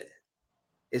understand.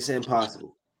 It's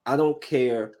impossible. I don't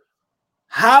care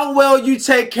how well you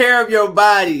take care of your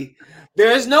body.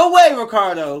 There is no way,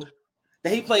 Ricardo,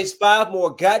 that he plays 5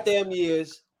 more goddamn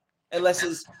years unless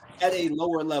it's at a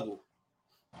lower level.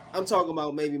 I'm talking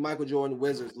about maybe Michael Jordan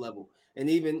Wizards level. And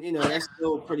even, that's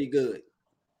still pretty good.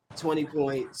 20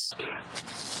 points,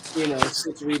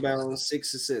 6 rebounds,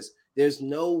 6 assists. There's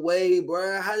no way,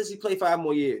 bro. How does he play 5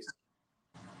 more years?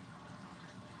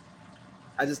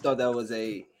 I just thought that was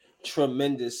a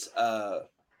tremendous and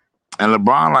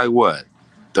LeBron like what?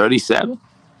 37?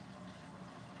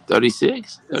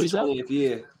 36? 37? 20th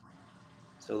year.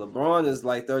 So LeBron is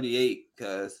like 38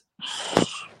 because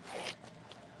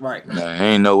right. There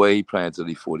ain't no way he playing until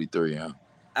he's 43, huh?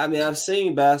 I mean, I've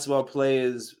seen basketball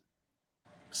players,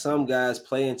 some guys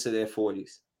play into their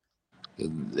 40s.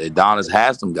 Adonis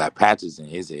Haslam got patches in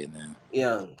his head now.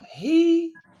 Young,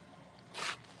 he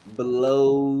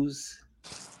blows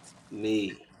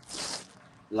me.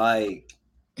 Like,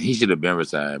 he should have been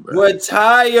retired, bro.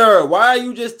 Retire. Why are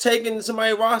you just taking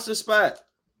somebody's roster spot?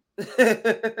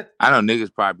 I know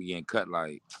niggas probably getting cut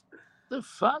like, the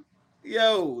fuck?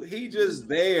 Yo, he just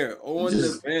there on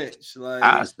the bench. Like,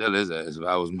 I still is as if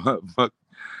I was motherfucker.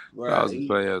 Right. I was a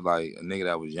player, like a nigga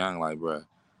that was young, like, bro.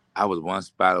 I was one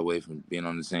spot away from being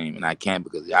on the team, and I can't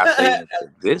because y'all say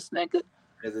this nigga.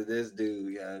 Because of this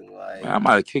dude, young. Like, man, I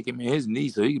might have kicked him in his knee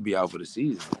so he could be out for the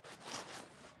season.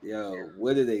 Yo,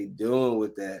 what are they doing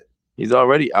with that? He's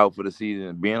already out for the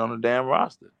season being on the damn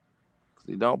roster because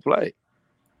he don't play.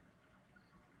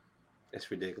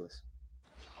 That's ridiculous.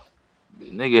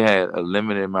 The nigga had a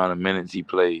limited amount of minutes he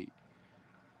played.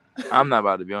 I'm not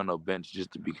about to be on no bench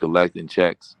just to be collecting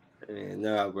checks. Man,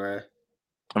 nah, bro.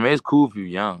 I mean, it's cool if you're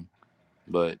young,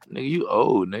 but nigga, you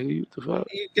old, nigga. You what the fuck?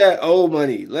 You got old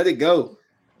money. Let it go.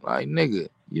 Like, nigga,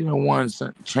 You done won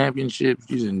some championships.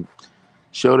 You done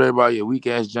showed everybody your weak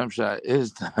ass jump shot.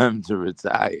 It's time to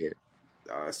retire.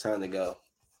 Oh, it's time to go.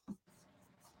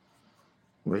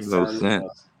 Makes no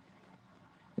sense.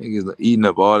 Niggas eating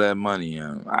up all that money.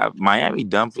 Miami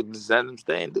dumb for letting them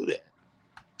stay and do that.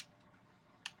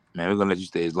 Man, we're gonna let you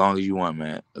stay as long as you want,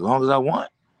 man. As long as I want.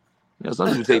 You know, some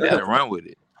people take that and run with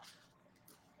it.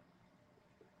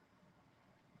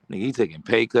 Nigga, he taking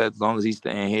pay cuts as long as he's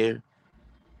staying here.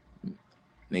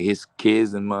 Nigga, his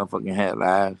kids and motherfucking had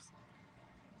lives.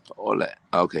 All that.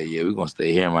 Okay, yeah, we're gonna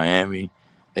stay here in Miami.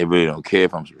 They really don't care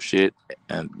if I'm some shit,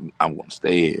 and I'm gonna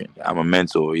stay here. I'm a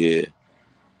mentor, yeah.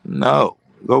 No,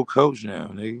 go coach now,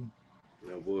 nigga.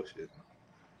 No bullshit.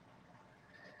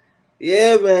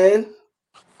 Yeah, man.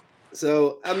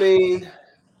 So, I mean,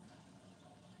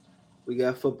 we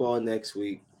got football next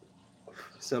week.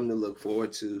 Something to look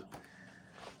forward to.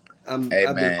 I've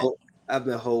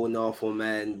been holding off on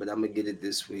Madden, but I'm gonna get it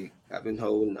this week. I've been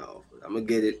holding off, but I'm gonna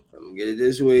get it. I'm gonna get it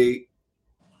this week.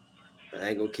 I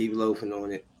ain't gonna keep loafing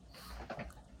on it.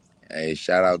 Hey,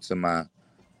 shout out to my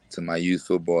youth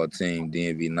football team,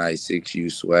 DMV Nice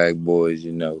 6U Swag Boys.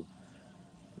 You know,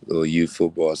 little youth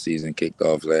football season kicked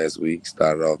off last week.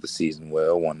 Started off the season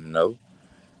well. Want to know?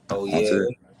 Oh yeah.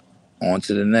 On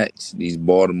to the next. These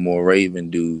Baltimore Raven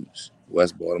dudes,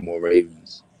 West Baltimore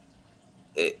Ravens.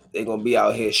 They're gonna be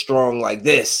out here strong like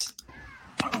this.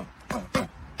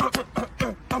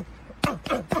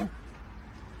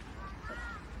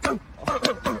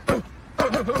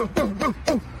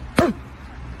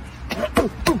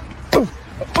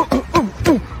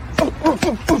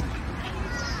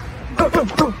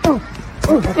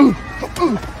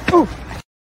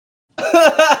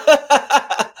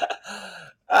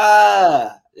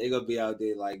 They're gonna be out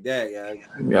there like that, yeah.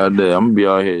 I'm gonna be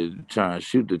out here trying to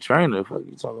shoot the trainer. Fuck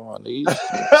you talking about, nigga?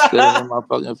 Staring in my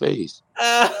fucking face.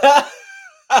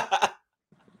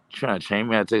 Trying to train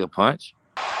me how to take a punch?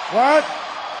 What?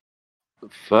 The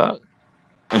fuck?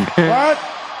 What?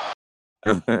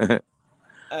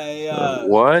 Hey,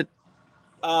 what?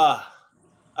 all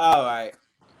right.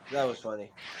 That was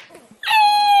funny.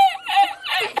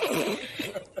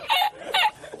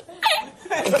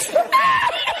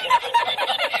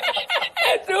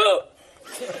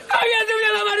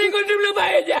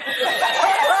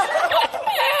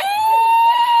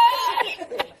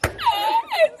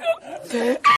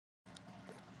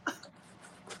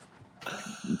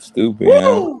 Stupid,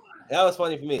 man. That was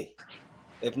funny for me,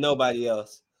 if nobody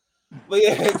else. But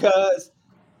yeah, cuz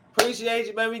appreciate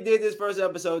you, man. We did this first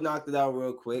episode, knocked it out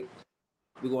real quick.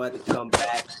 We're gonna have to come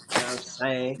back. You know what I'm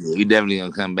saying? Yeah, we definitely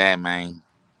gonna come back, man.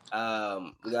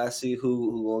 We gotta see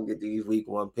who gonna get these week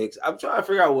 1 picks. I'm trying to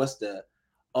figure out what's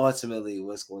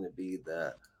going to be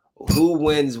the who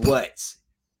wins what.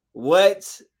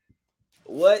 What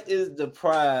is the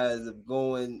prize of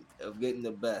getting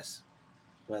the best?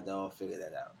 We'll have to all figure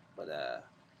that out. But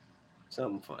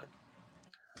something fun.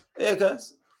 Yeah,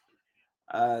 cuz.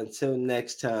 Until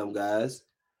next time, guys.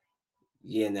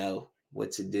 You know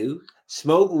what to do.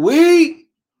 Smoke weed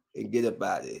and get up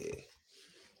out of here.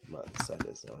 That's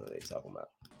what they talking about.